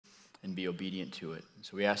and be obedient to it.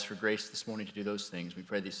 So we ask for grace this morning to do those things. We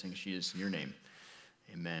pray these things, Jesus, in your name.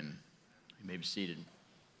 Amen. You may be seated.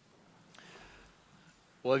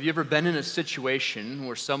 Well, have you ever been in a situation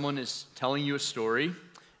where someone is telling you a story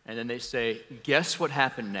and then they say, guess what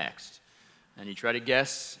happened next? And you try to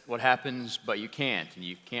guess what happens, but you can't. And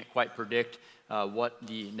you can't quite predict what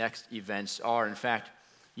the next events are. In fact,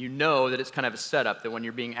 you know that it's kind of a setup, that when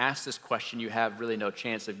you're being asked this question, you have really no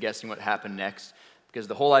chance of guessing what happened next. Because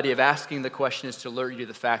the whole idea of asking the question is to alert you to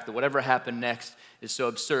the fact that whatever happened next is so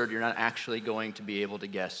absurd, you're not actually going to be able to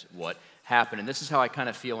guess what happened. And this is how I kind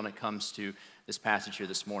of feel when it comes to this passage here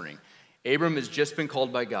this morning. Abram has just been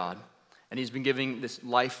called by God, and he's been giving this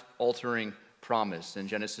life-altering promise. In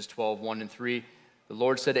Genesis 12, 1 and 3, the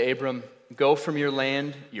Lord said to Abram, "Go from your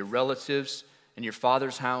land, your relatives, and your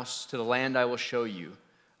father's house to the land I will show you.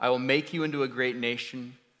 I will make you into a great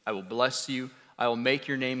nation. I will bless you. I will make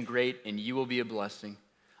your name great, and you will be a blessing.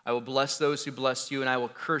 I will bless those who bless you, and I will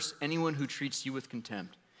curse anyone who treats you with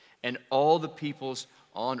contempt. And all the peoples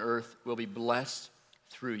on earth will be blessed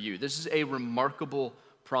through you." This is a remarkable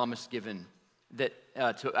promise given that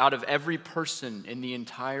out of every person in the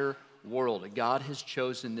entire world, God has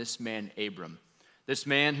chosen this man, Abram. This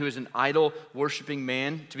man who is an idol-worshiping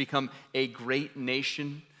man to become a great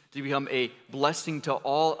nation, to become a blessing to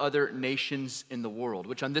all other nations in the world,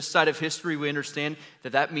 which on this side of history we understand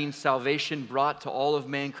that means salvation brought to all of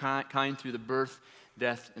mankind through the birth,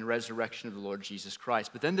 death, and resurrection of the Lord Jesus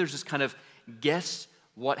Christ. But then there's this kind of guess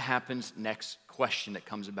what happens next question that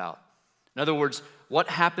comes about. In other words, what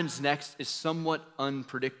happens next is somewhat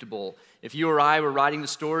unpredictable. If you or I were writing the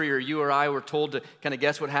story, or you or I were told to kind of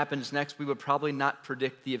guess what happens next, we would probably not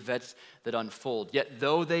predict the events that unfold. Yet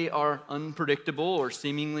though they are unpredictable, or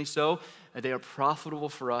seemingly so, they are profitable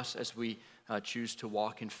for us as we choose to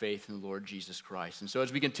walk in faith in the Lord Jesus Christ. And so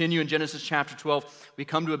as we continue in Genesis chapter 12, we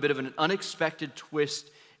come to a bit of an unexpected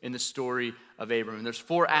twist in the story of Abram. And there's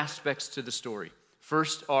 4 aspects to the story.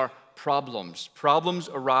 First are problems. Problems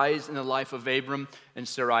arise in the life of Abram and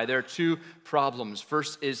Sarai. There are 2 problems.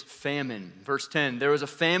 First is famine. Verse 10, there was a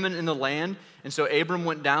famine in the land, and so Abram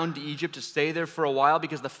went down to Egypt to stay there for a while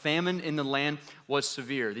because the famine in the land was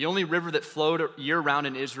severe. The only river that flowed year-round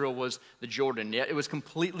in Israel was the Jordan, yet it was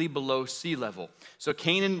completely below sea level. So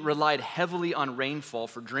Canaan relied heavily on rainfall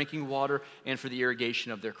for drinking water and for the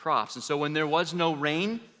irrigation of their crops. And so when there was no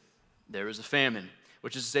rain, there was a famine,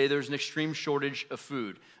 which is to say there's an extreme shortage of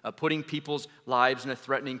food, putting people's lives in a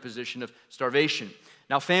threatening position of starvation.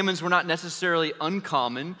 Now, famines were not necessarily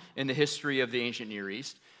uncommon in the history of the ancient Near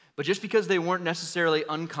East, but just because they weren't necessarily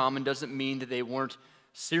uncommon doesn't mean that they weren't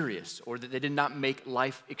serious or that they did not make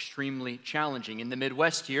life extremely challenging. In the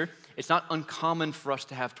Midwest here, it's not uncommon for us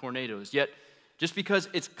to have tornadoes, yet just because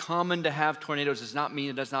it's common to have tornadoes does not mean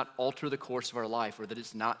it does not alter the course of our life or that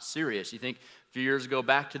it's not serious. You think a few years ago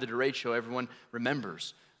back to the derecho, everyone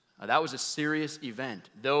remembers. That was a serious event.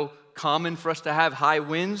 Though common for us to have high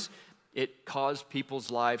winds, it caused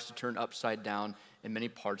people's lives to turn upside down in many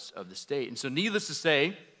parts of the state. And so needless to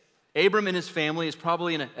say, Abram and his family is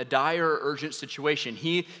probably in a dire or urgent situation.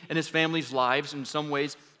 He and his family's lives in some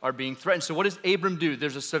ways are being threatened. So what does Abram do?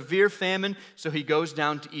 There's a severe famine, so he goes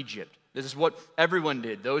down to Egypt. This is what everyone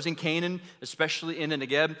did. Those in Canaan, especially in the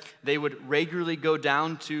Negev, they would regularly go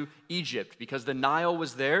down to Egypt because the Nile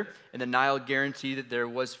was there, and the Nile guaranteed that there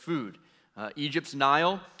was food. Egypt's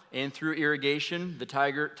Nile, and through irrigation, the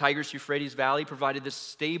Tigris-Euphrates Valley provided this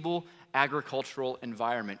stable agricultural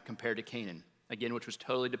environment compared to Canaan, again, which was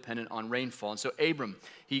totally dependent on rainfall. And so Abram,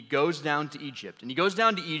 he goes down to Egypt. And he goes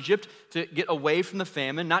down to Egypt to get away from the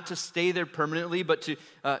famine, not to stay there permanently, but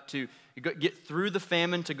to get through the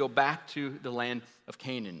famine to go back to the land of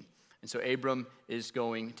Canaan. And so Abram is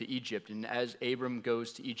going to Egypt. And as Abram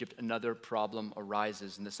goes to Egypt, another problem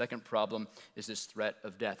arises. And the second problem is this threat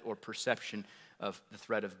of death, or perception of the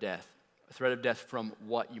threat of death. A threat of death from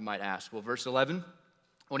what, you might ask? Well, verse 11,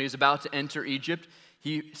 when he was about to enter Egypt,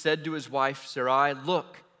 he said to his wife Sarai,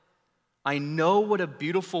 "Look, I know what a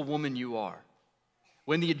beautiful woman you are.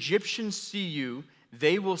 When the Egyptians see you,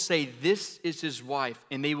 they will say, 'This is his wife,'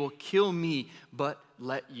 and they will kill me, but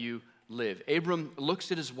let you live." Abram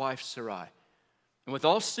looks at his wife Sarai, and with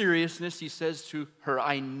all seriousness, he says to her,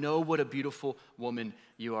 "I know what a beautiful woman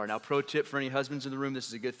you are." Now, pro tip for any husbands in the room, this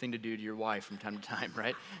is a good thing to do to your wife from time to time,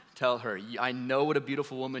 right? Tell her, "I know what a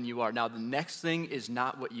beautiful woman you are." Now, the next thing is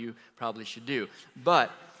not what you probably should do,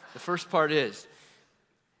 but the first part is,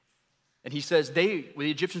 and he says, the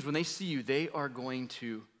Egyptians, when they see you, they are going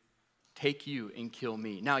to take you and kill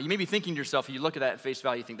me. Now, you may be thinking to yourself, if you look at that at face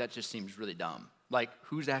value, you think that just seems really dumb. Like,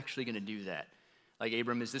 who's actually going to do that? Like,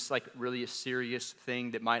 Abram, is this like really a serious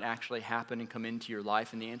thing that might actually happen and come into your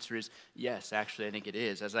life? And the answer is yes, actually, I think it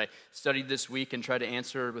is. As I studied this week and tried to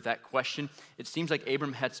answer with that question, it seems like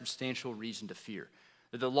Abram had substantial reason to fear.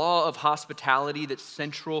 The law of hospitality that's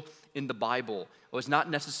central in the Bible was not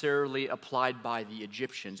necessarily applied by the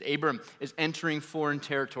Egyptians. Abram is entering foreign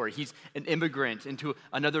territory. He's an immigrant into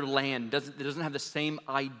another land that doesn't have the same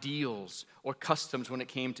ideals or customs when it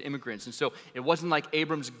came to immigrants. And so it wasn't like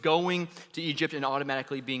Abram's going to Egypt and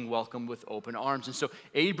automatically being welcomed with open arms. And so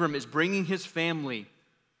Abram is bringing his family,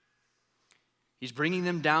 he's bringing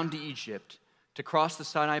them down to Egypt to cross the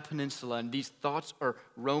Sinai Peninsula, and these thoughts are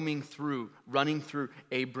running through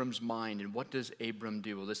Abram's mind. And what does Abram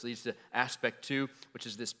do? Well, this leads to aspect 2, which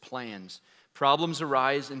is this plans. Problems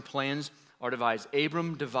arise and plans are devised.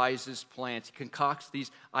 Abram devises plans. He concocts these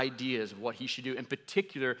ideas of what he should do, in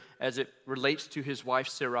particular as it relates to his wife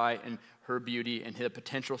Sarai and her beauty and the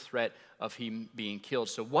potential threat of him being killed.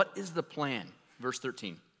 So what is the plan? Verse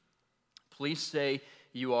 13. Please say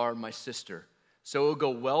you are my sister. So it will go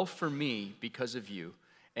well for me because of you,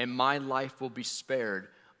 and my life will be spared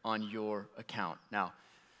on your account. Now,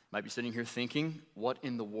 you might be sitting here thinking, what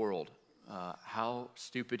in the world? How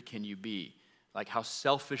stupid can you be? Like, how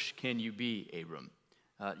selfish can you be, Abram?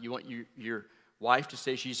 You want your wife to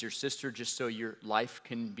say she's your sister just so your life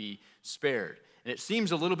can be spared. And it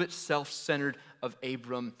seems a little bit self-centered of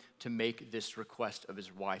Abram to make this request of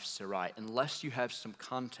his wife Sarai, unless you have some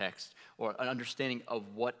context or an understanding of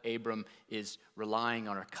what Abram is relying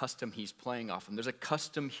on or custom he's playing off. And there's a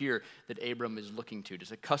custom here that Abram is looking to.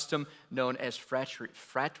 There's a custom known as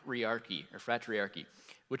fratriarchy,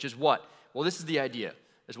 which is what? Well, this is the idea.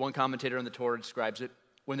 As one commentator on the Torah describes it,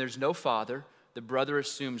 when there's no father, the brother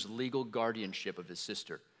assumes legal guardianship of his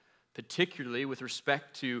sister, particularly with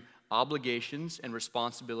respect to obligations and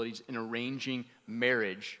responsibilities in arranging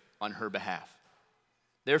marriage on her behalf.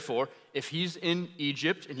 Therefore, if he's in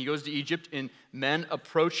Egypt and he goes to Egypt and men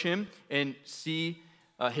approach him and see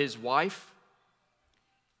his wife,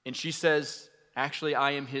 and she says, actually,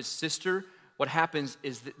 I am his sister, what happens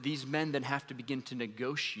is that these men then have to begin to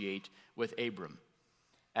negotiate with Abram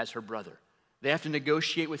as her brother. They have to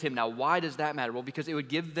negotiate with him. Now, why does that matter? Well, because it would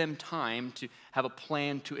give them time to have a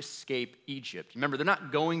plan to escape Egypt. Remember, they're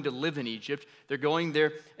not going to live in Egypt. They're going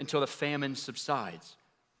there until the famine subsides.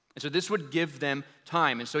 And so this would give them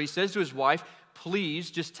time. And so he says to his wife,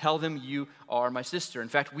 please just tell them you are my sister. In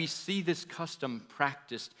fact, we see this custom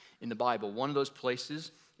practiced in the Bible. One of those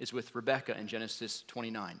places is with Rebekah in Genesis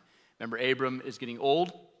 29. Remember, Abram is getting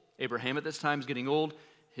old. Abraham at this time is getting old.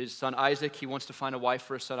 His son Isaac, he wants to find a wife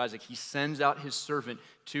for his son Isaac. He sends out his servant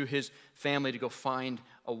to his family to go find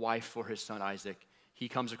a wife for his son Isaac. He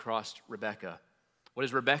comes across Rebekah. What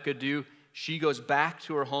does Rebekah do? She goes back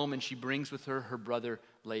to her home and she brings with her her brother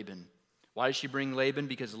Laban. Why does she bring Laban?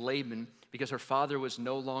 Because her father was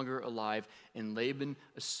no longer alive, and Laban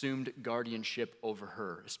assumed guardianship over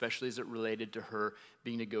her, especially as it related to her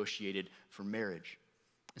being negotiated for marriage.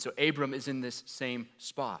 And so Abram is in this same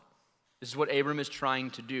spot. This is what Abram is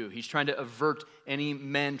trying to do. He's trying to avert any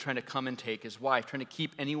men trying to come and take his wife, trying to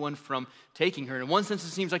keep anyone from taking her. And in one sense,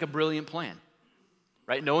 it seems like a brilliant plan,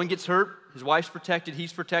 right? No one gets hurt. His wife's protected.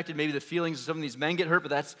 He's protected. Maybe the feelings of some of these men get hurt,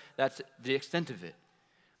 but that's the extent of it.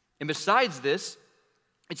 And besides this,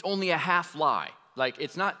 it's only a half lie. Like,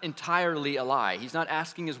 it's not entirely a lie. He's not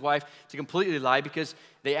asking his wife to completely lie because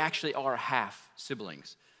they actually are half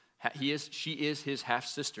siblings. She is his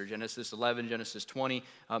half-sister. Genesis 11, Genesis 20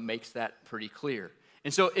 makes that pretty clear.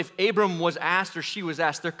 And so if Abram was asked or she was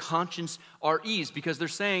asked, their conscience are eased because they're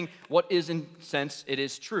saying what is in sense it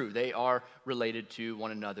is true. They are related to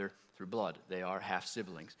one another through blood. They are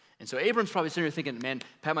half-siblings. And so Abram's probably sitting here thinking, man,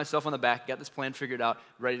 pat myself on the back, got this plan figured out,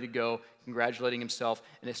 ready to go, congratulating himself,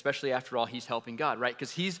 and especially after all, he's helping God, right?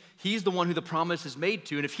 Because he's the one who the promise is made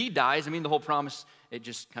to, and if he dies, the whole promise, it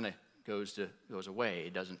just kind of goes away.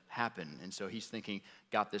 It doesn't happen. And so he's thinking,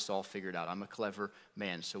 got this all figured out. I'm a clever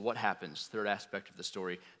man. So what happens? Third aspect of the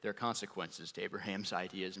story, there are consequences to Abraham's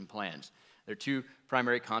ideas and plans. There are two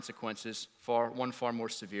primary consequences, one far more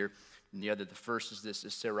severe than the other. The first is this,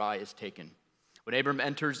 as Sarai is taken. When Abram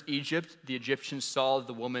enters Egypt, the Egyptians saw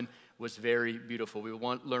the woman was very beautiful. We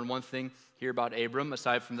learn one thing here about Abram,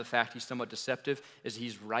 aside from the fact he's somewhat deceptive, is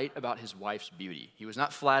he's right about his wife's beauty. He was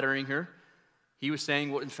not flattering her. He was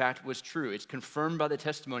saying what in fact was true. It's confirmed by the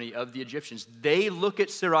testimony of the Egyptians. They look at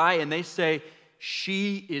Sarai and they say,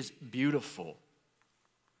 she is beautiful.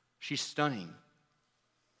 She's stunning.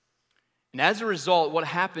 And as a result, what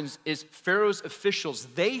happens is Pharaoh's officials,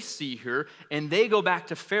 they see her and they go back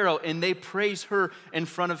to Pharaoh and they praise her in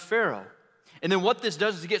front of Pharaoh. And then what this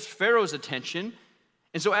does is it gets Pharaoh's attention,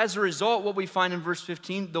 And so as a result, what we find in verse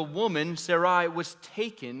 15, the woman, Sarai, was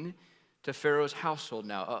taken to Pharaoh's household.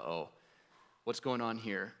 Now, what's going on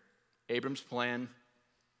here? Abram's plan,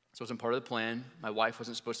 this wasn't part of the plan. My wife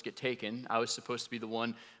wasn't supposed to get taken. I was supposed to be the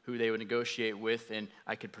one who they would negotiate with, and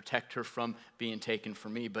I could protect her from being taken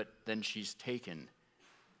from me, but then she's taken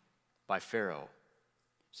by Pharaoh.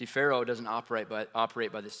 See, Pharaoh doesn't operate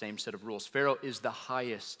by the same set of rules. Pharaoh is the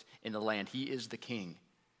highest in the land. He is the king.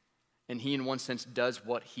 And he, in one sense, does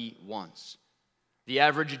what he wants. The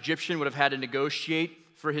average Egyptian would have had to negotiate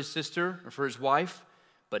for his sister or for his wife,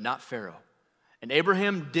 but not Pharaoh. And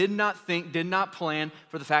Abraham did not plan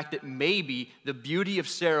for the fact that maybe the beauty of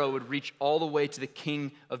Sarah would reach all the way to the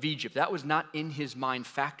king of Egypt. That was not in his mind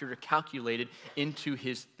factored or calculated into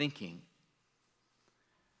his thinking.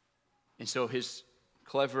 And so his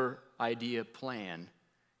clever plan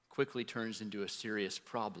quickly turns into a serious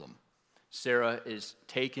problem. Sarah is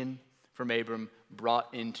taken from Abram,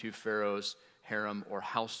 brought into Pharaoh's harem or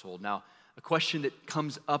household. Now, a question that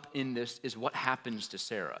comes up in this is what happens to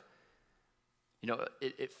Sarah? You know,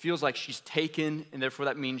 it feels like she's taken, and therefore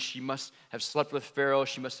that means she must have slept with Pharaoh.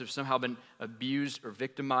 She must have somehow been abused or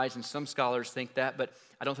victimized, and some scholars think that, but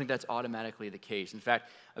I don't think that's automatically the case. In fact,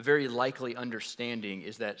 a very likely understanding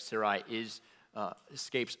is that Sarai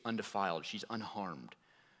escapes undefiled. She's unharmed.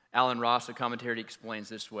 Alan Ross, a commentator, explains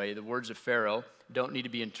this way: the words of Pharaoh don't need to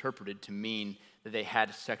be interpreted to mean that they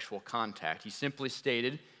had sexual contact. He simply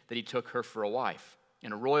stated that he took her for a wife.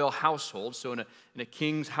 In a royal household, so in a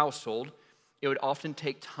king's household, it would often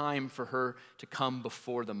take time for her to come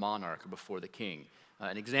before the monarch or before the king.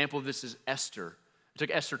 An example of this is Esther. It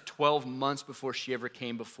took Esther 12 months before she ever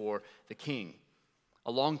came before the king.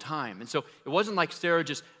 A long time. And so it wasn't like Sarah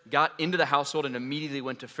just got into the household and immediately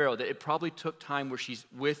went to Pharaoh. It probably took time where she's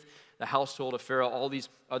with the household of Pharaoh, all these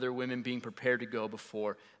other women being prepared to go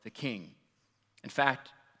before the king. In fact,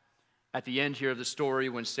 at the end here of the story,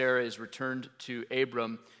 when Sarah is returned to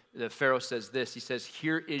Abram, the Pharaoh says this. He says,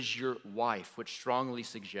 "Here is your wife," which strongly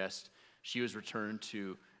suggests she was returned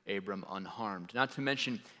to Abram unharmed. Not to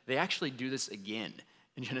mention, they actually do this again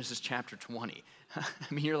in Genesis chapter 20. I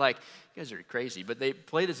mean, you're like, you guys are crazy. But they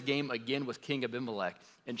play this game again with King Abimelech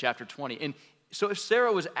in chapter 20. And so if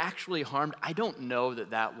Sarah was actually harmed, I don't know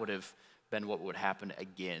that would have been what would happen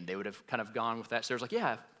again. They would have kind of gone with that. Sarah's like,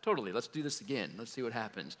 yeah, totally. Let's do this again. Let's see what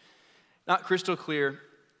happens. Not crystal clear,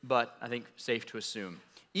 but I think safe to assume.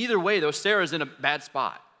 Either way, though, Sarah's in a bad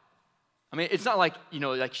spot. I mean, it's not like,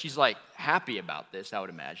 like she's like happy about this, I would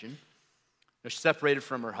imagine. She's separated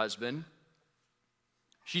from her husband.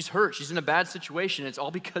 She's hurt. She's in a bad situation. It's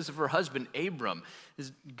all because of her husband, Abram.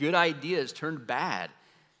 His good ideas turned bad.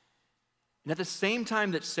 And at the same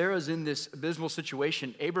time that Sarah's in this abysmal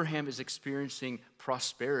situation, Abraham is experiencing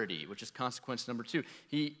prosperity, which is consequence number 2.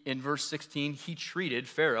 In verse 16,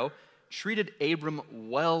 Pharaoh treated Abram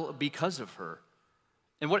well because of her.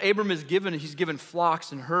 And what Abram is given, he's given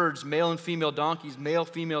flocks and herds, male and female donkeys, male,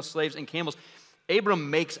 female slaves, and camels.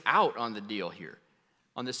 Abram makes out on the deal here,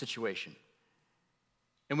 on this situation.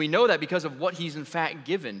 And we know that because of what he's in fact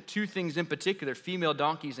given. 2 things in particular: female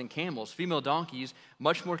donkeys and camels. Female donkeys,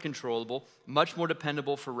 much more controllable, much more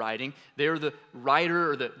dependable for riding. They're the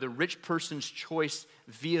rider or the rich person's choice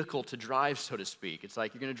vehicle to drive, so to speak. It's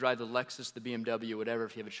like you're going to drive the Lexus, the BMW, whatever,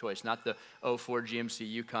 if you have a choice, not the 04 GMC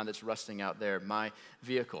Yukon that's rusting out there. My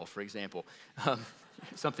vehicle, for example.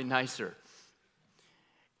 Something nicer.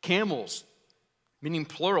 Camels, meaning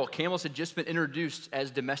plural. Camels had just been introduced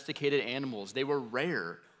as domesticated animals. They were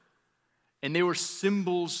rare, and they were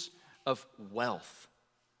symbols of wealth.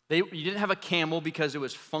 You didn't have a camel because it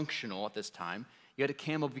was functional at this time. You had a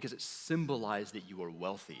camel because it symbolized that you were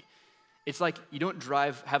wealthy. It's like you don't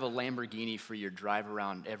have a Lamborghini for your drive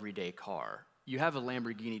around everyday car. You have a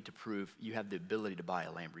Lamborghini to prove you have the ability to buy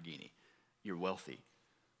a Lamborghini. You're wealthy.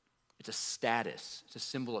 It's a status. It's a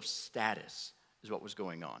symbol of status is what was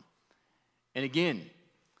going on. And again,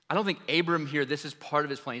 I don't think Abram here, this is part of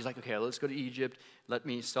his plan. He's like, okay, let's go to Egypt. Let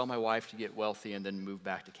me sell my wife to get wealthy and then move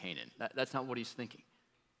back to Canaan. That's not what he's thinking.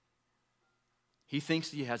 He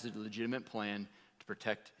thinks he has a legitimate plan to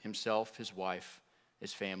protect himself, his wife,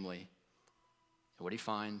 his family. And what he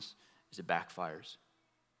finds is it backfires.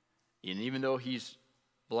 And even though he's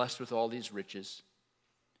blessed with all these riches,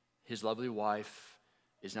 his lovely wife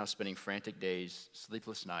is now spending frantic days,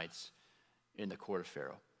 sleepless nights in the court of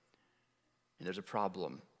Pharaoh. And there's a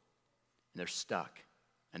problem, and they're stuck,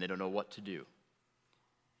 and they don't know what to do.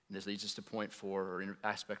 And this leads us to point 4, or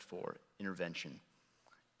aspect 4, intervention.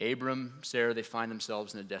 Abram, Sarah, they find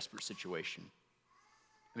themselves in a desperate situation.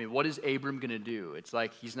 I mean, what is Abram going to do? It's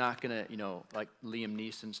like he's not going to, like Liam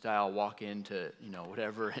Neeson style, walk into,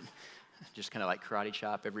 whatever, and just kind of like karate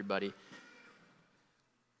chop everybody,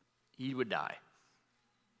 he would die.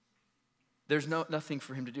 There's nothing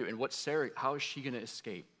for him to do. And what's Sarah, how is she going to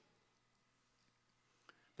escape?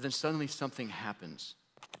 But then suddenly something happens.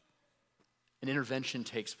 An intervention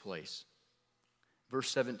takes place. Verse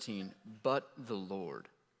 17, but the Lord.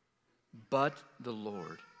 But the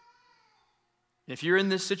Lord. And if you're in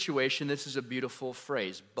this situation, this is a beautiful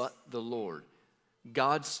phrase, but the Lord.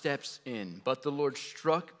 God steps in. But the Lord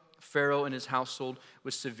struck Pharaoh and his household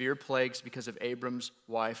with severe plagues because of Abram's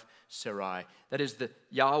wife, Sarai. That is the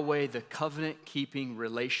Yahweh, the covenant-keeping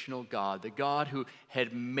relational God, the God who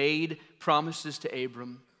had made promises to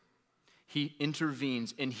Abram. He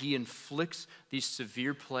intervenes and he inflicts these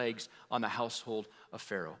severe plagues on the household of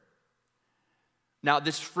Pharaoh. Now,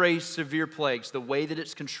 this phrase, severe plagues, the way that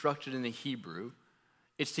it's constructed in the Hebrew,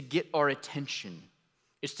 it's to get our attention.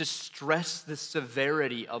 It's to stress the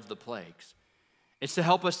severity of the plagues. It's to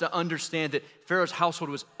help us to understand that Pharaoh's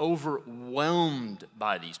household was overwhelmed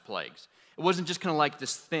by these plagues. It wasn't just kind of like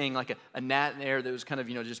this thing, like a gnat in the air that was kind of,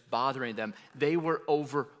 just bothering them. They were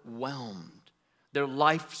overwhelmed. Their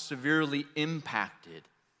life severely impacted,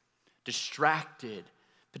 distracted,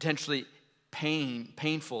 potentially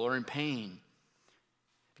painful or in pain.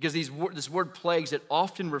 Because this word plagues, it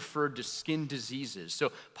often referred to skin diseases.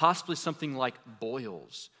 So possibly something like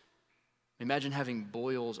boils. Imagine having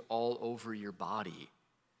boils all over your body.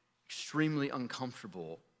 Extremely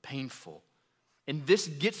uncomfortable, painful. And this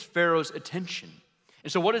gets Pharaoh's attention.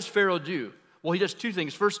 And so what does Pharaoh do? Well, he does two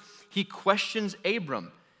things. First, he questions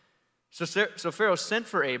Abram. So Pharaoh sent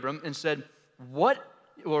for Abram and said, what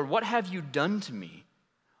have you done to me?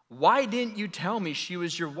 Why didn't you tell me she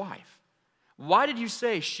was your wife? Why did you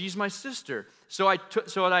say she's my sister? So I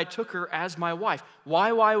took her as my wife. Why?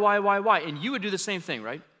 And you would do the same thing,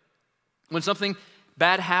 right? When something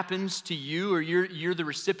bad happens to you or you're the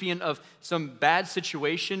recipient of some bad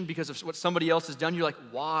situation because of what somebody else has done, you're like,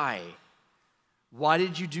 why? Why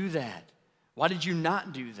did you do that? Why did you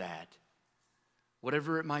not do that?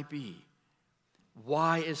 Whatever it might be.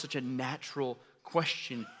 Why is such a natural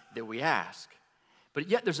question that we ask? But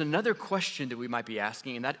yet there's another question that we might be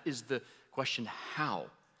asking, and that is the question, how?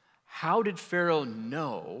 How did Pharaoh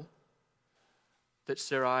know that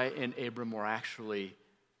Sarai and Abram were actually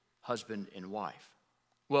husband and wife?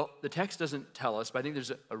 Well, the text doesn't tell us, but I think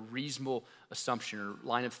there's a reasonable assumption or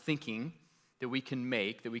line of thinking that we can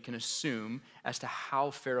make, that we can assume as to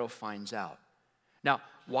how Pharaoh finds out. Now,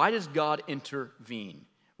 why does God intervene?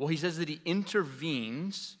 Well, he says that he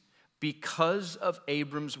intervenes because of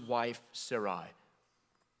Abram's wife, Sarai.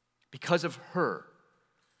 Because of her.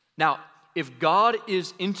 Now, if God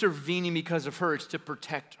is intervening because of her, it's to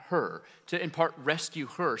protect her, to in part rescue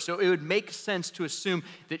her. So it would make sense to assume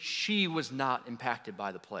that she was not impacted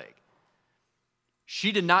by the plague.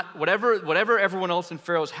 She did not, whatever everyone else in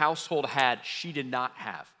Pharaoh's household had, she did not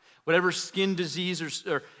have. Whatever skin disease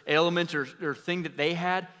or ailment or thing that they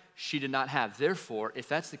had, she did not have. Therefore, if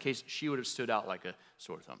that's the case, she would have stood out like a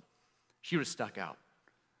sore thumb. She would have stuck out.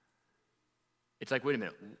 It's like, wait a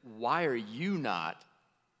minute, why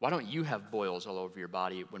don't you have boils all over your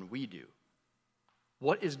body when we do?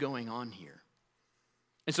 What is going on here?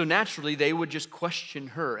 And so naturally, they would just question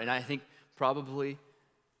her. And I think probably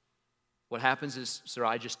what happens is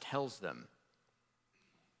Sarai just tells them,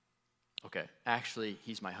 okay, actually,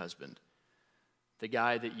 he's my husband. The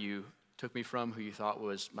guy that you took me from, who you thought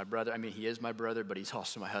was my brother, he is my brother, but he's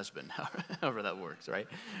also my husband, however that works, right?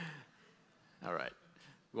 All right,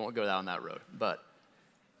 we won't go down that road,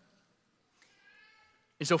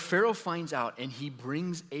 and so Pharaoh finds out, and he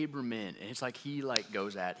brings Abram in, and it's like he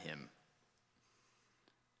goes at him.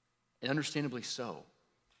 And understandably so.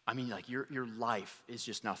 Your life is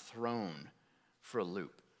just now thrown for a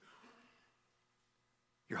loop.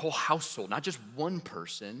 Your whole household, not just one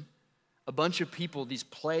person, a bunch of people these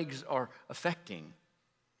plagues are affecting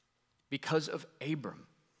because of Abram.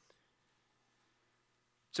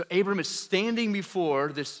 So Abram is standing before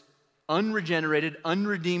this unregenerated,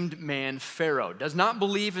 unredeemed man, Pharaoh, does not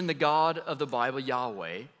believe in the God of the Bible,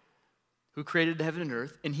 Yahweh, who created heaven and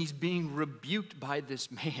earth, and he's being rebuked by this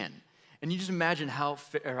man. And you just imagine how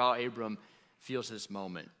Abram feels at this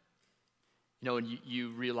moment. And you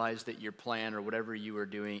realize that your plan or whatever you were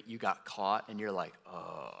doing, you got caught, and you're like,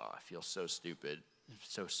 oh, I feel so stupid,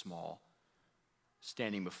 so small,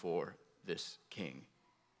 standing before this king.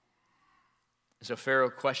 And so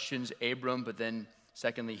Pharaoh questions Abram, but then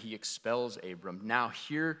secondly, he expels Abram. Now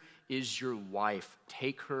here is your wife.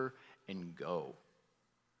 Take her and go.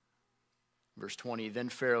 Verse 20, then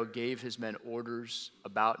Pharaoh gave his men orders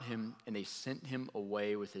about him, and they sent him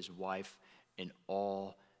away with his wife and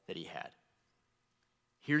all that he had.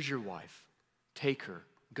 Here's your wife. Take her.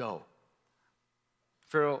 Go.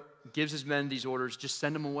 Pharaoh gives his men these orders. Just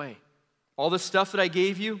send them away. All the stuff that I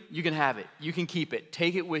gave you, you can have it. You can keep it.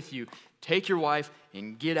 Take it with you. Take your wife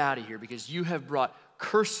and get out of here because you have brought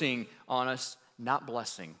cursing on us, not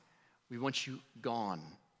blessing. We want you gone.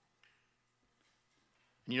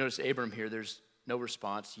 And you notice Abram here, there's no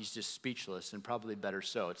response. He's just speechless, and probably better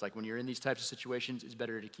so. It's like when you're in these types of situations, it's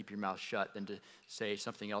better to keep your mouth shut than to say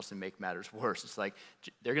something else and make matters worse. It's like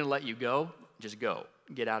they're going to let you go. Just go.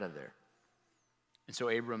 Get out of there. And so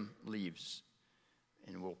Abram leaves,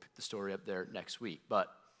 and we'll pick the story up there next week. But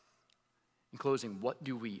in closing, what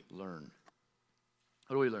do we learn?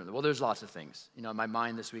 What do we learn? Well, there's lots of things. You know, in my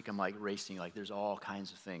mind this week, I'm like racing. Like there's all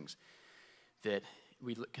kinds of things that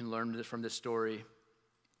we can learn from this story.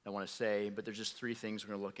 I want to say, but there's just three things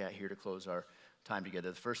we're going to look at here to close our time together.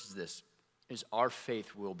 The first is this, is our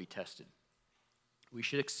faith will be tested. We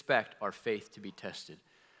should expect our faith to be tested.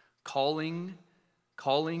 Calling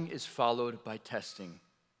is followed by testing.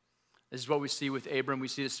 This is what we see with Abram. We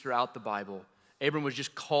see this throughout the Bible. Abram was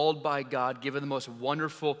just called by God, given the most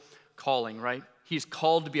wonderful calling, right? He's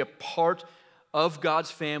called to be a part of God's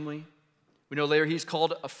family. We know later he's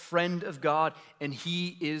called a friend of God, and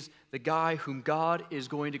he is the guy whom God is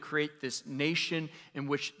going to create this nation in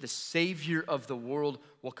which the Savior of the world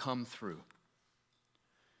will come through.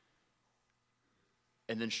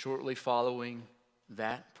 And then shortly following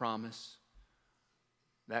that promise,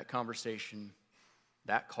 that conversation,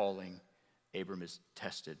 that calling, Abram is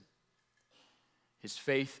tested. His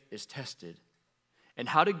faith is tested. And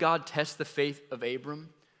how did God test the faith of Abram?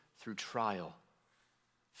 Through trial,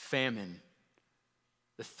 famine,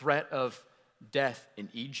 the threat of death in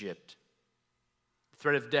Egypt, the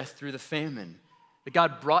threat of death through the famine. That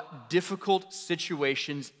God brought difficult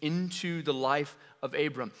situations into the life of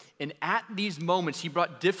Abram. And at these moments, he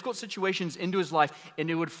brought difficult situations into his life,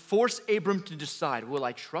 and it would force Abram to decide, will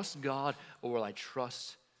I trust God or will I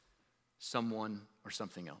trust someone or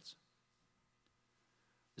something else?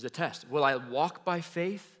 There's a test. Will I walk by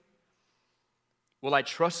faith? Will I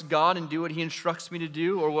trust God and do what he instructs me to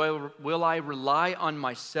do? Or will I rely on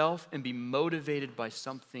myself and be motivated by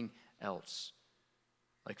something else,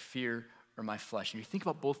 like fear or my flesh? And you think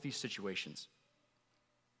about both these situations,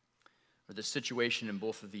 or the situation in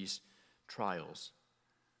both of these trials,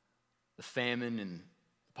 the famine and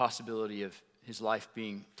the possibility of his life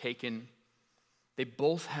being taken, they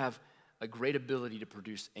both have a great ability to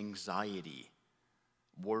produce anxiety,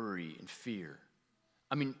 worry, and fear.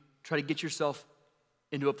 I mean, try to get yourself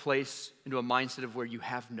into a place, into a mindset of where you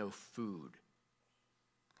have no food.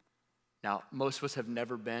 Now, most of us have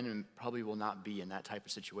never been and probably will not be in that type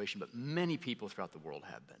of situation, but many people throughout the world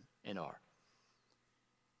have been and are.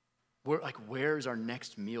 Where is our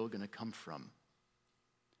next meal going to come from?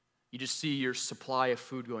 You just see your supply of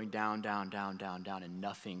food going down, down, down, down, down, and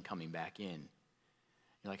nothing coming back in.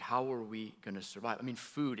 You're like, how are we going to survive? I mean,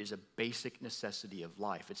 food is a basic necessity of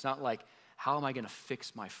life. It's not like, how am I going to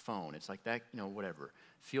fix my phone? It's like that, whatever.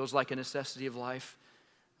 Feels like a necessity of life.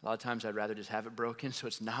 A lot of times I'd rather just have it broken, so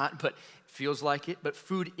it's not, but it feels like it. But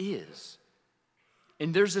food is.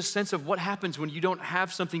 And there's this sense of what happens when you don't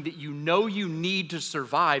have something that you know you need to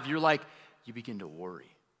survive. You're like, you begin to worry.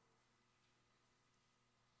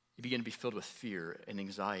 You begin to be filled with fear and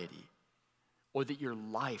anxiety. Or that your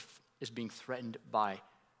life is being threatened by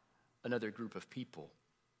another group of people.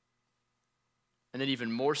 And then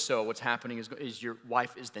even more so, what's happening is your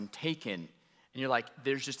wife is then taken. And you're like,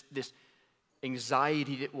 there's just this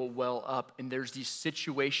anxiety that will well up. And there's these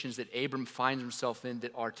situations that Abram finds himself in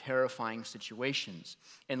that are terrifying situations.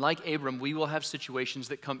 And like Abram, we will have situations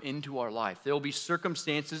that come into our life. There will be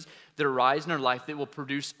circumstances that arise in our life that will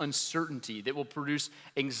produce uncertainty, that will produce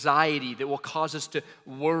anxiety, that will cause us to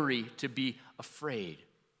worry, to be afraid.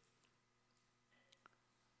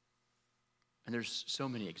 And there's so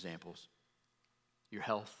many examples. Your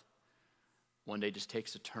health one day just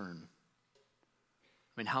takes a turn.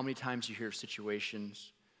 I mean, how many times you hear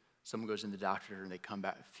situations, someone goes in the doctor and they come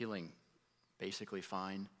back feeling basically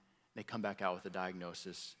fine. They come back out with a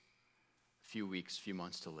diagnosis, a few weeks, few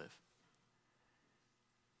months to live.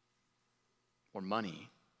 Or money.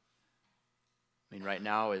 I mean, right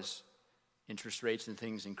now as interest rates and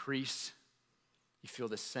things increase, you feel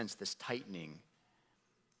this sense, this tightening.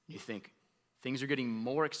 You think, things are getting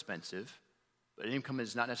more expensive, but income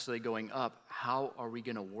is not necessarily going up. How are we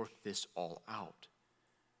going to work this all out?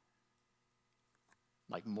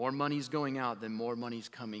 Like more money's going out than more money's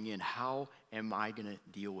coming in. How am I going to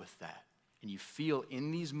deal with that? And you feel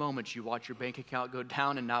in these moments, you watch your bank account go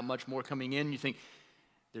down and not much more coming in. You think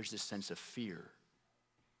there's this sense of fear,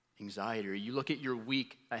 anxiety, or you look at your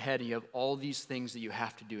week ahead and you have all these things that you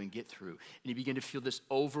have to do and get through, and you begin to feel this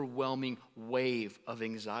overwhelming wave of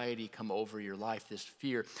anxiety come over your life, this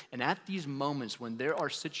fear. And at these moments when there are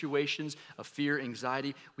situations of fear,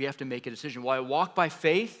 anxiety, we have to make a decision. Will I walk by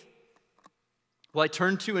faith? Will I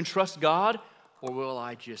turn to and trust God? Or will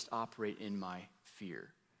I just operate in my fear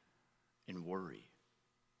and worry?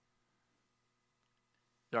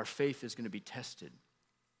 That our faith is going to be tested.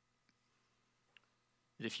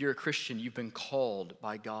 That if you're a Christian, you've been called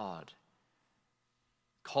by God,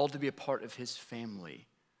 called to be a part of his family,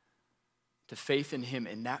 to faith in him,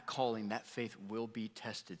 and that calling, that faith will be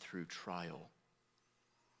tested through trial.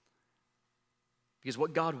 Because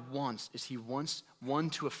what God wants is he wants,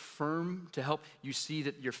 one, to affirm, to help you see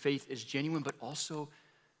that your faith is genuine, but also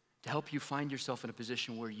to help you find yourself in a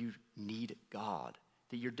position where you need God,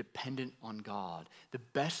 that you're dependent on God. The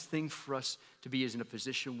best thing for us to be is in a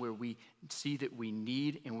position where we see that we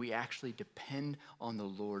need and we actually depend on the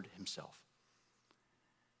Lord himself.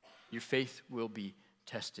 Your faith will be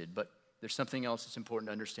tested, but there's something else that's important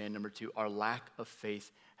to understand. Number two, our lack of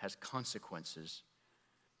faith has consequences.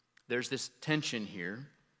 There's this tension here.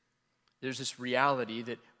 There's this reality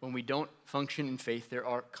that when we don't function in faith, there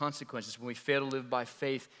are consequences. When we fail to live by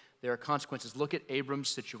faith, there are consequences. Look at Abram's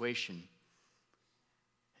situation.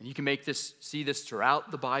 And you can see this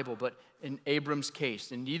throughout the Bible, but in Abram's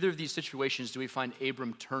case, in neither of these situations do we find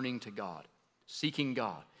Abram turning to God, seeking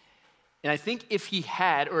God. And I think if he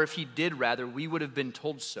had, or if he did rather, we would have been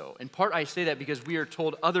told so. In part, I say that because we are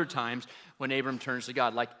told other times when Abram turns to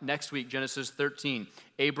God. Like next week, Genesis 13,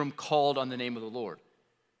 Abram called on the name of the Lord.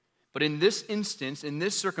 But in this instance, in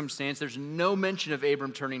this circumstance, there's no mention of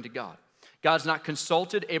Abram turning to God. God's not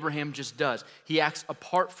consulted, Abraham just does. He acts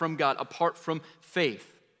apart from God, apart from faith.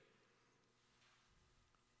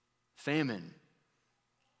 Famine.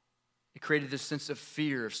 It created this sense of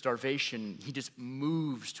fear, of starvation. He just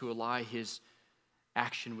moves to ally his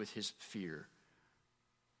action with his fear.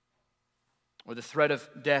 Or the threat of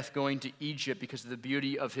death, going to Egypt because of the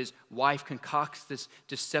beauty of his wife, concocts this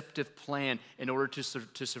deceptive plan in order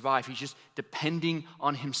to survive. He's just depending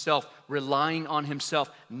on himself, relying on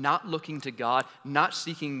himself, not looking to God, not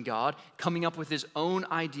seeking God, coming up with his own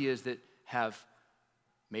ideas that have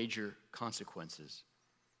major consequences.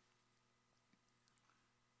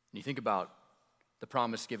 And you think about the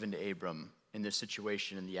promise given to Abram in this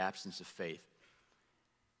situation in the absence of faith.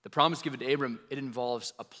 The promise given to Abram, it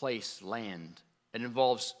involves a place, land. It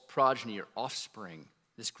involves progeny or offspring,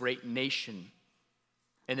 this great nation.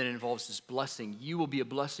 And then it involves this blessing. You will be a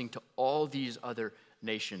blessing to all these other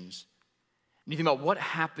nations. And you think about what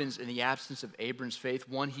happens in the absence of Abram's faith.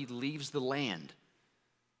 One, he leaves the land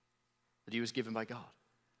that he was given by God.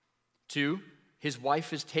 Two, his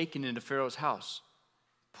wife is taken into Pharaoh's house,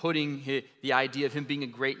 putting the idea of him being a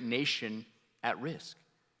great nation at risk.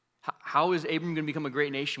 How is Abram going to become a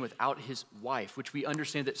great nation without his wife, which we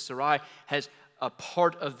understand that Sarai has a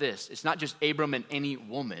part of this? It's not just Abram and any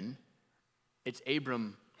woman. It's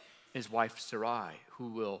Abram and his wife Sarai who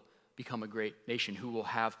will become a great nation, who will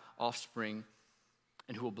have offspring,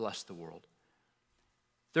 and who will bless the world.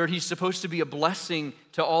 Third, he's supposed to be a blessing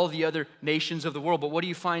to all the other nations of the world, but what do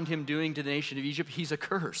you find him doing to the nation of Egypt? He's a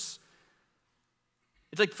curse.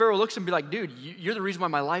 It's like Pharaoh looks and be like, dude, you're the reason why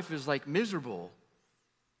my life is like miserable.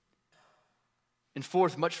 And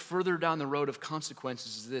fourth, much further down the road of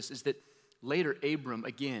consequences is that later Abram,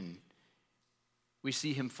 again, we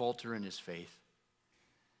see him falter in his faith.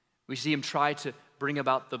 We see him try to bring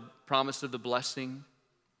about the promise of the blessing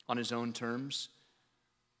on his own terms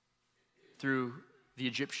through the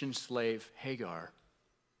Egyptian slave Hagar,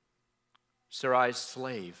 Sarai's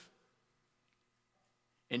slave.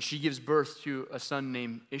 And she gives birth to a son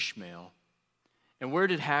named Ishmael. And where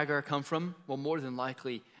did Hagar come from? Well, more than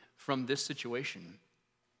likely from this situation.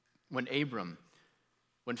 When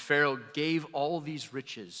Pharaoh gave all these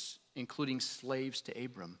riches, including slaves to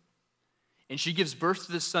Abram. And she gives birth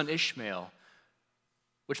to this son Ishmael,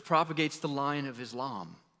 which propagates the line of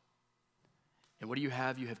Islam. And what do you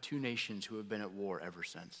have? You have two nations who have been at war ever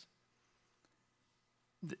since.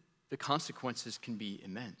 The consequences can be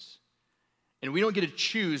immense. And we don't get to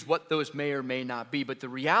choose what those may or may not be, but the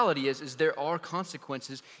reality is there are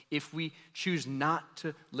consequences if we choose not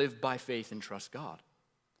to live by faith and trust God.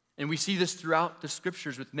 And we see this throughout the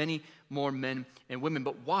scriptures with many more men and women.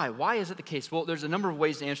 But why? Why is it the case? Well, there's a number of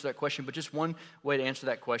ways to answer that question, but just one way to answer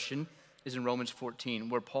that question is in Romans 14,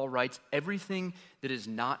 where Paul writes, everything that is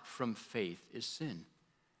not from faith is sin.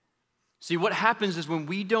 See, what happens is when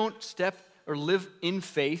we don't step or live in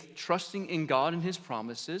faith, trusting in God and his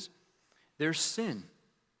promises, there's sin.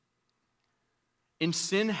 And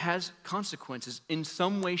sin has consequences in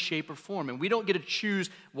some way, shape, or form. And we don't get to choose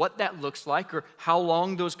what that looks like or how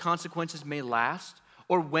long those consequences may last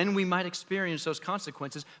or when we might experience those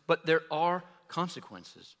consequences, but there are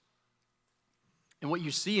consequences. And what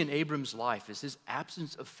you see in Abram's life is his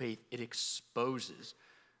absence of faith, it exposes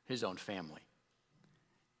his own family.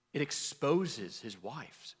 It exposes his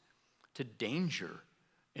wives to danger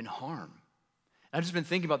and harm. I've just been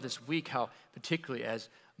thinking about this week how, particularly as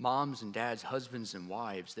moms and dads, husbands and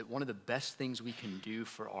wives, that one of the best things we can do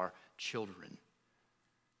for our children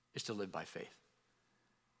is to live by faith.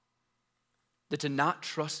 That to not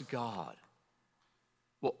trust God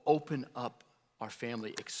will open up our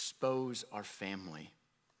family, expose our family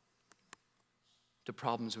to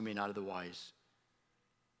problems we may not otherwise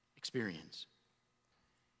experience.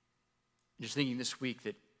 Just thinking this week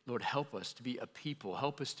that, Lord, help us to be a people,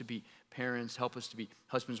 help us to be parents, help us to be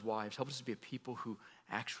husbands, wives, help us to be a people who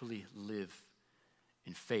actually live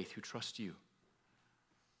in faith, who trust you.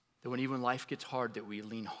 That when even life gets hard, that we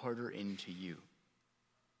lean harder into you,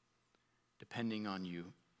 depending on you.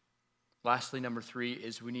 Lastly, number 3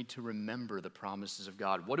 is we need to remember the promises of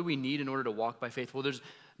God. What do we need in order to walk by faith? Well, there's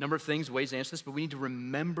a number of things, ways to answer this, but we need to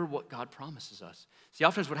remember what God promises us. See,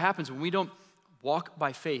 often what happens when we don't walk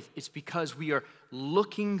by faith, it's because we are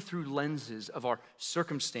looking through lenses of our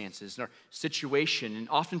circumstances and our situation. And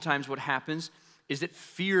oftentimes what happens is that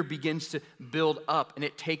fear begins to build up and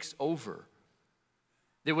it takes over.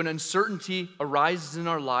 That when uncertainty arises in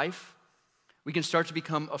our life, we can start to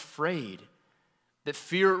become afraid. That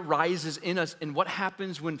fear rises in us. And what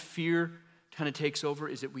happens when fear kind of takes over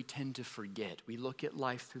is that we tend to forget. We look at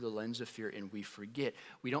life through the lens of fear and we forget.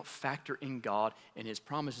 We don't factor in God and his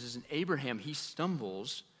promises. And Abraham, he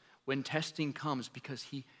stumbles when testing comes because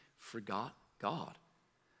he forgot God.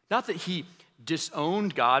 Not that he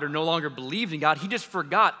disowned God or no longer believed in God. He just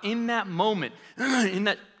forgot in that moment,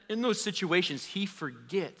 in those situations, he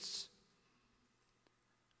forgets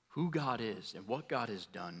who God is and what God has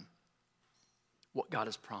done, what God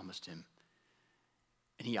has promised him.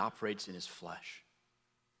 And he operates in his flesh.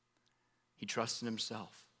 He trusts in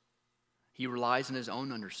himself. He relies on his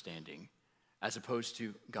own understanding as opposed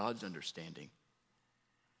to God's understanding.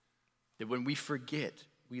 That when we forget,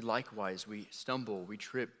 we stumble, we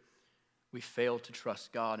trip, we fail to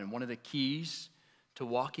trust God. And one of the keys to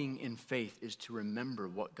walking in faith is to remember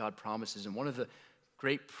what God promises. And one of the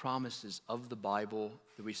great promises of the Bible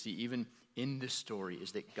that we see even in this story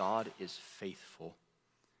is that God is faithful.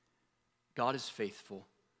 God is faithful.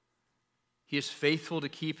 He is faithful to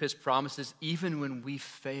keep his promises even when we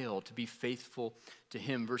fail to be faithful to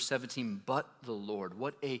him. Verse 17, but the Lord.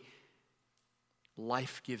 What a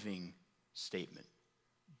life-giving statement.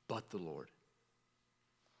 But the Lord.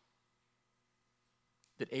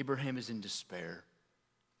 That Abraham is in despair.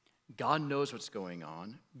 God knows what's going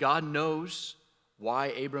on. God knows why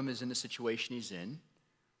Abram is in the situation he's in.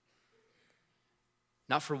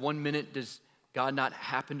 Not for 1 minute does God not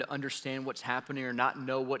happen to understand what's happening or not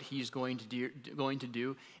know what he's going to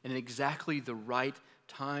do. And at exactly the right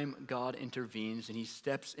time, God intervenes and he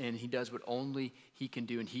steps in. He does what only he can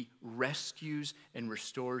do. And he rescues and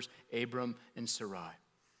restores Abram and Sarai.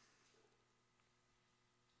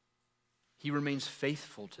 He remains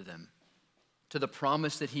faithful to them, to the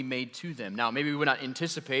promise that he made to them. Now, maybe we would not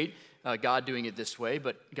anticipate God doing it this way,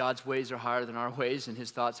 but God's ways are higher than our ways and his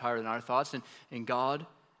thoughts higher than our thoughts. And God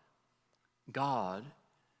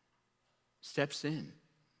steps in.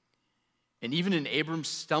 And even in Abram's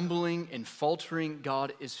stumbling and faltering,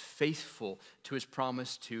 God is faithful to his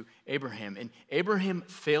promise to Abraham. And Abraham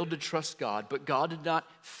failed to trust God, but God did not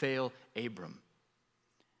fail Abram.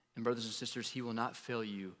 And brothers and sisters, he will not fail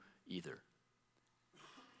you either.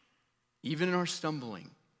 Even in our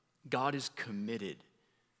stumbling, God is committed.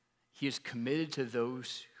 He is committed to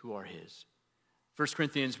those who are his. 1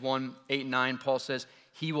 Corinthians 1, 8 and 9, Paul says,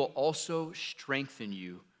 he will also strengthen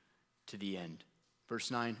you to the end.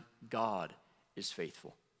 Verse 9, God is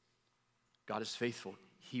faithful. God is faithful.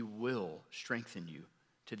 He will strengthen you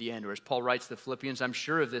to the end. Or as Paul writes to the Philippians, I'm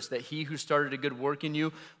sure of this, that he who started a good work in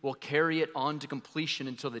you will carry it on to completion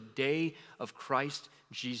until the day of Christ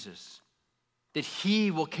Jesus. That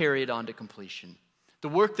he will carry it on to completion. The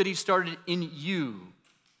work that he started in you,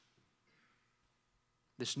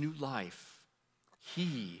 this new life,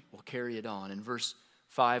 he will carry it on. In verse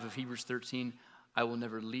 5 of Hebrews 13, I will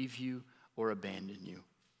never leave you or abandon you.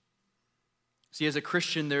 See, as a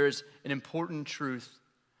Christian, there is an important truth,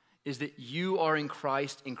 is that you are in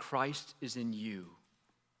Christ and Christ is in you.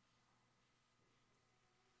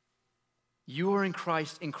 You are in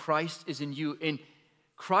Christ and Christ is in you. And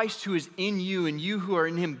Christ who is in you and you who are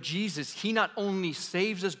in him, Jesus, he not only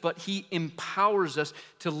saves us, but he empowers us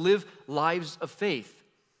to live lives of faith.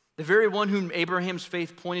 The very one whom Abraham's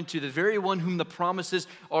faith pointed to, the very one whom the promises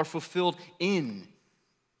are fulfilled in.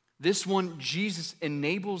 This one, Jesus,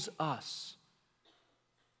 enables us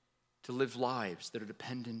to live lives that are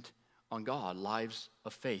dependent on God, lives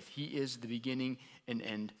of faith. He is the beginning and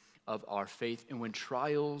end of our faith. And when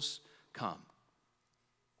trials come,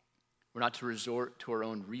 we're not to resort to our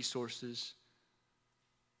own resources,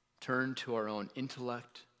 turn to our own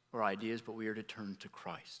intellect or ideas, but we are to turn to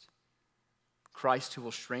Christ. Christ who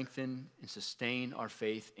will strengthen and sustain our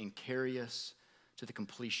faith and carry us to the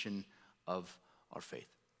completion of our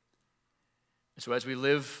faith. And so as we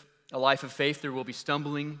live a life of faith, there will be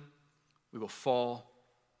stumbling, we will fall,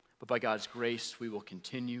 but by God's grace, we will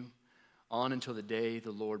continue on until the day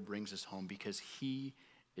the Lord brings us home, because he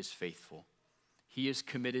is faithful. He is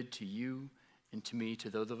committed to you and to me, to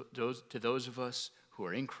those of us who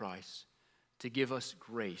are in Christ, to give us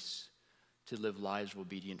grace to live lives of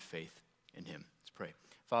obedient faith in him. Let's pray.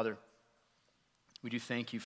 Father, we do thank you